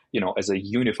more, as a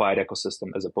unified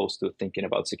ecosystem, as opposed to thinking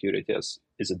about security as,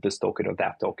 is it this token or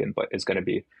that token, but it's going to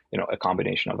be, a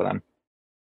combination of them.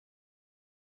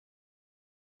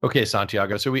 Okay,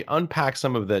 Santiago. So we unpack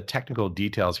some of the technical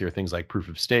details here, things like proof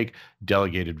of stake,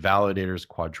 delegated validators,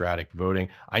 quadratic voting.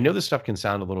 I know this stuff can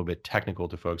sound a little bit technical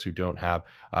to folks who don't have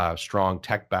strong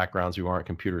tech backgrounds, who aren't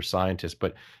computer scientists.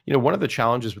 But one of the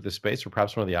challenges with this space, or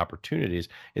perhaps one of the opportunities,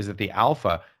 is that the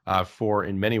alpha for,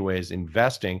 in many ways,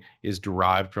 investing is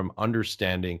derived from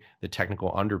understanding the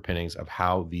technical underpinnings of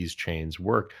how these chains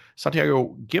work.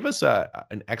 Santiago, give us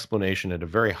an explanation at a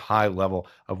very high level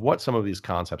of what some of these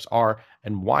concepts are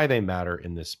and why they matter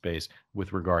in this space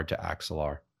with regard to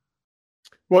Axelar.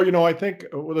 Well, I think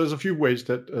there's a few ways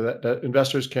that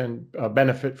investors can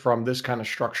benefit from this kind of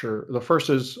structure. The first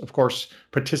is, of course,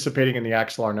 participating in the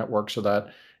Axelar network so that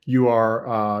you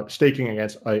are staking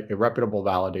against a reputable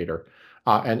validator.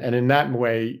 And in that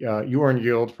way, you earn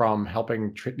yield from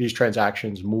helping these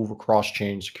transactions move across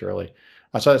chain securely.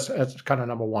 So that's kind of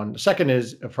number one. The second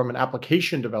is, from an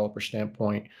application developer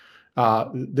standpoint,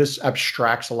 this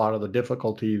abstracts a lot of the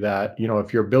difficulty that,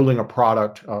 if you're building a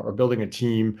product or building a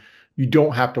team, you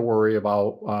don't have to worry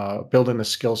about building the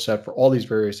skill set for all these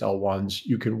various L1s.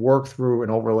 You can work through an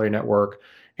overlay network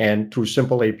and through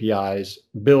simple APIs,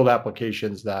 build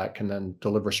applications that can then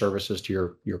deliver services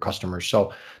to your customers.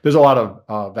 So there's a lot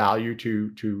of value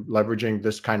to leveraging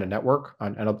this kind of network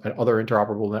and other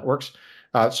interoperable networks.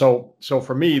 So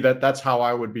for me, that's how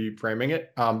I would be framing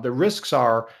it. The risks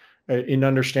are in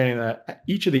understanding that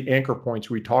each of the anchor points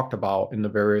we talked about in the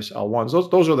various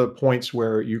L1s, those are the points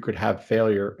where you could have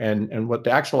failure. And what the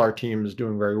Axelar team is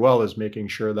doing very well is making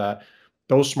sure that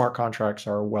those smart contracts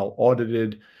are well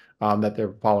audited, that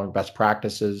they're following best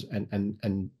practices,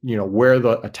 and where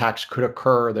the attacks could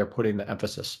occur, they're putting the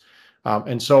emphasis.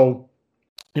 And so,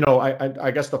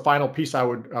 I guess the final piece I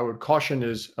would caution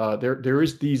is there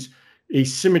is these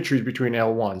asymmetries between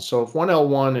L1s. So if one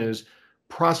L1 is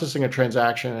processing a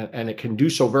transaction and it can do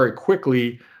so very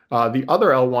quickly, the other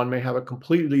L1 may have a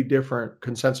completely different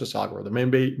consensus algorithm.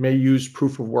 May use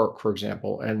proof of work, for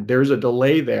example, and there's a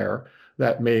delay there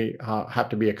that may have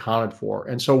to be accounted for.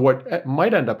 And so what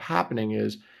might end up happening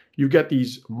is you get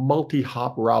these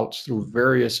multi-hop routes through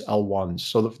various L1s.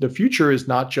 So the future is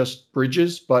not just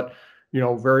bridges, but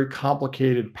very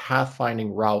complicated pathfinding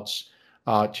routes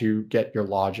to get your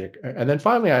logic. And then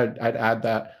finally, I'd add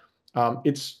that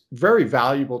it's very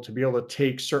valuable to be able to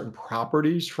take certain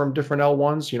properties from different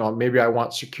L1s. Maybe I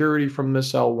want security from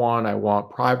this L1, I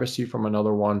want privacy from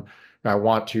another one, I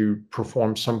want to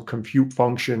perform some compute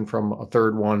function from a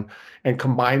third one, and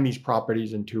combine these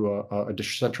properties into a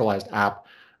decentralized app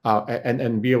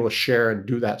and be able to share and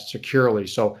do that securely.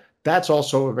 So that's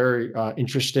also a very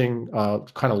interesting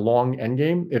kind of long end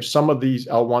game. If some of these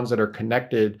L1s that are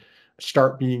connected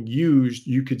start being used,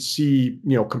 you could see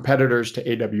competitors to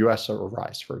AWS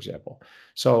arise, for example.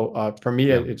 So for me,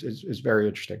 it's very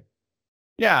interesting.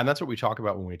 Yeah, and that's what we talk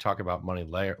about when we talk about money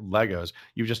Legos.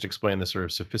 You've just explained the sort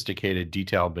of sophisticated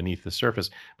detail beneath the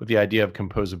surface, but the idea of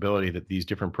composability, that these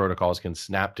different protocols can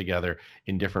snap together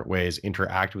in different ways,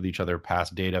 interact with each other,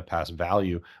 pass data, pass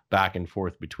value back and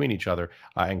forth between each other,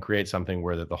 and create something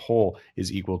where that the whole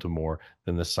is equal to more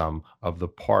than the sum of the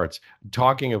parts.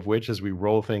 Talking of which, as we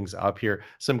roll things up here,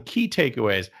 some key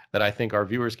takeaways that I think our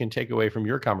viewers can take away from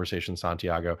your conversation,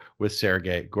 Santiago, with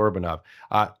Sergey Gorbanov.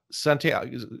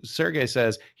 Sergey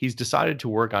says he's decided to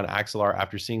work on Axelar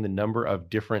after seeing the number of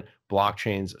different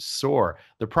blockchains soar.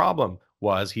 The problem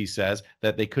was, he says,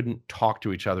 that they couldn't talk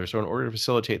to each other. So in order to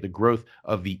facilitate the growth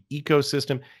of the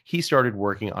ecosystem, he started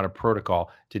working on a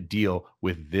protocol to deal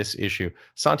with this issue.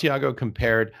 Santiago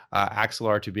compared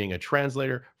Axelar to being a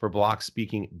translator for blocks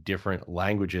speaking different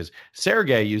languages.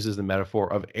 Sergey uses the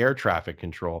metaphor of air traffic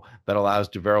control that allows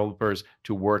developers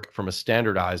to work from a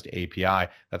standardized API.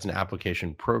 That's an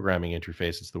application programming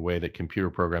interface. It's the way that computer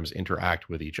programs interact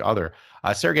with each other.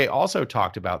 Sergey also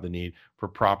talked about the need for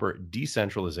proper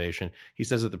decentralization. He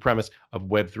says that the premise of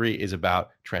Web3 is about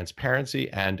transparency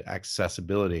and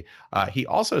accessibility. He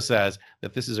also says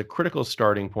that this is a critical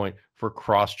starting point for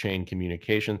cross-chain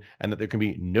communication and that there can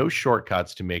be no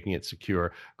shortcuts to making it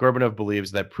secure. Gorbanov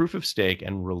believes that proof of stake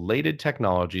and related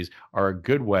technologies are a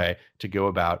good way to go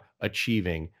about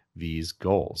achieving these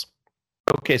goals.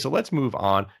 Okay, so let's move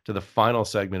on to the final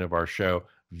segment of our show,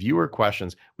 viewer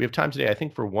questions. We have time today, I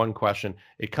think, for one question.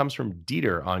 It comes from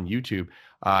Dieter on YouTube.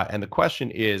 And the question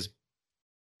is,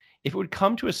 if it would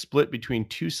come to a split between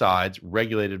two sides,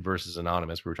 regulated versus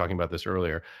anonymous, we were talking about this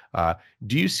earlier,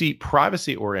 do you see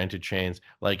privacy-oriented chains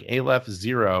like Aleph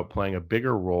Zero playing a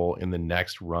bigger role in the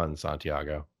next run,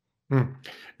 Santiago?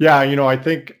 Yeah, I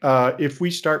think if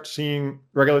we start seeing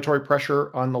regulatory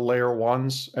pressure on the layer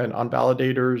ones and on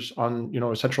validators,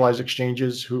 on centralized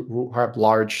exchanges who have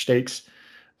large stakes,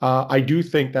 I do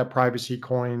think that privacy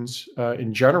coins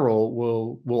in general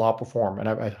will outperform. And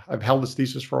I've held this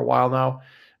thesis for a while now.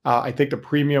 I think the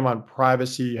premium on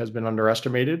privacy has been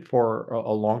underestimated for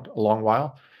a long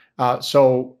while.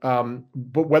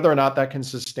 But whether or not that can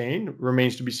sustain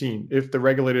remains to be seen. If the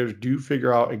regulators do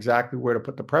figure out exactly where to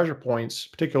put the pressure points,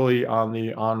 particularly on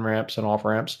the on-ramps and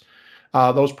off-ramps,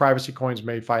 those privacy coins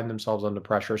may find themselves under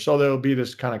pressure. So there'll be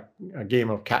this kind of game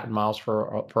of cat and mouse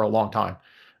for a long time.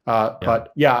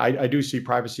 But yeah, I do see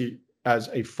privacy as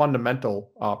a fundamental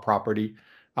property.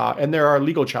 And there are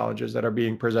legal challenges that are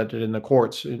being presented in the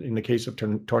courts in the case of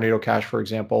Tornado Cash, for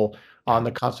example, on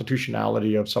the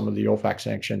constitutionality of some of the OFAC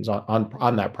sanctions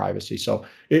on that privacy. So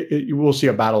you will see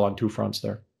a battle on two fronts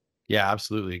there. Yeah,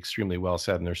 absolutely. Extremely well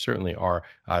said. And there certainly are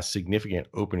significant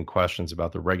open questions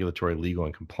about the regulatory, legal,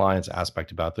 and compliance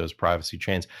aspect about those privacy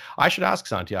chains. I should ask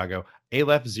Santiago,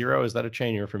 Aleph Zero, is that a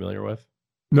chain you're familiar with?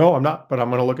 No, I'm not, but I'm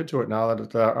going to look into it now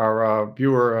that our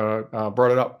viewer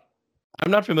brought it up. I'm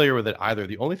not familiar with it either.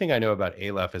 The only thing I know about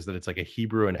Aleph is that it's like a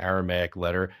Hebrew and Aramaic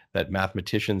letter that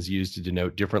mathematicians use to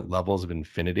denote different levels of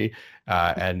infinity.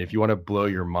 And if you want to blow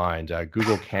your mind,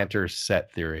 Google Cantor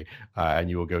set theory, and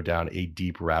you will go down a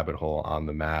deep rabbit hole on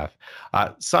the math.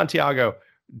 Santiago,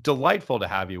 delightful to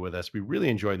have you with us. We really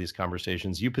enjoy these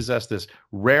conversations. You possess this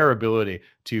rare ability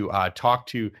to talk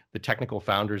to the technical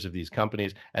founders of these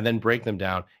companies and then break them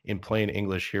down in plain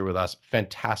English here with us.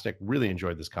 Fantastic. Really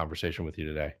enjoyed this conversation with you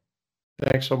today.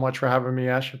 Thanks so much for having me,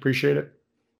 Ash. Appreciate it.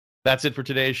 That's it for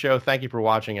today's show. Thank you for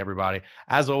watching, everybody.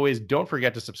 As always, don't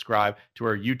forget to subscribe to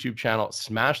our YouTube channel,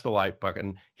 smash the like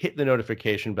button, hit the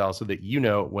notification bell so that you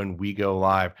know when we go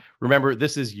live. Remember,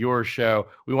 this is your show.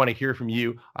 We want to hear from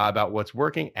you about what's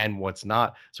working and what's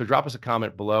not. So drop us a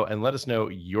comment below and let us know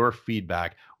your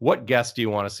feedback. What guests do you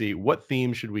want to see? What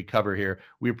themes should we cover here?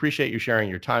 We appreciate you sharing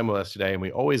your time with us today, and we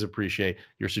always appreciate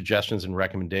your suggestions and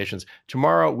recommendations.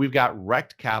 Tomorrow, we've got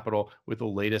Rekt Capital with the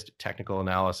latest technical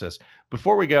analysis.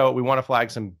 Before we go, we want to flag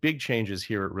some big changes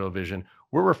here at Real Vision.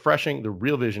 We're refreshing the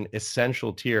Real Vision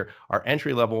Essential tier, our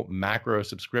entry-level macro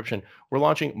subscription. We're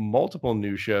launching multiple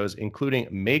new shows, including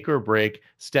Make or Break,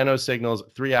 Steno Signals,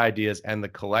 3 Ideas, and The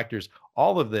Collectors.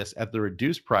 All of this at the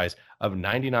reduced price of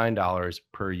 $99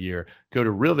 per year. Go to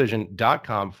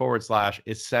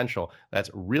realvision.com/essential. That's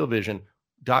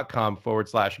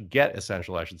realvision.com/get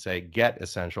essential, get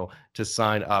essential to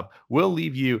sign up. We'll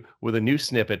leave you with a new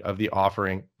snippet of the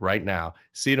offering right now.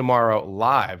 See you tomorrow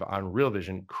live on Real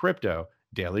Vision Crypto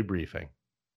Daily Briefing.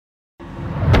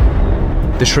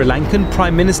 The Sri Lankan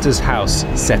Prime Minister's house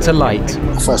set alight.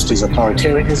 The first is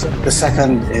authoritarianism. The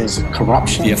second is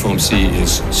corruption. The FOMC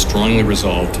is strongly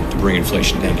resolved to bring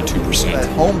inflation down to 2%.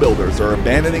 Home builders are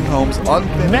abandoning homes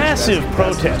unfinished. Massive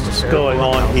protests going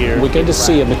on here. We're going to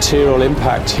see a material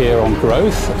impact here on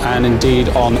growth and indeed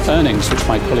on earnings, which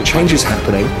my colleague... Change is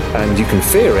happening and you can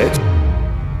fear it,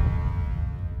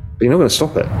 but you're not going to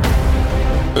stop it.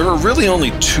 There are really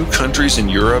only 2 countries in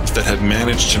Europe that have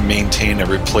managed to maintain a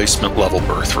replacement level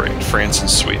birth rate, France and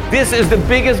Sweden. This is the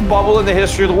biggest bubble in the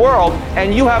history of the world,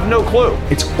 and you have no clue.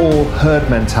 It's all herd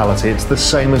mentality. It's the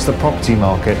same as the property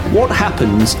market. What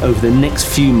happens over the next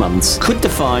few months could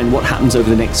define what happens over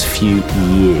the next few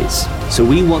years. So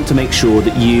we want to make sure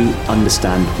that you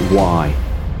understand why.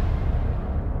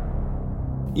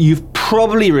 You've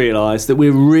probably realized that we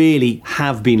really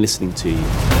have been listening to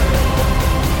you.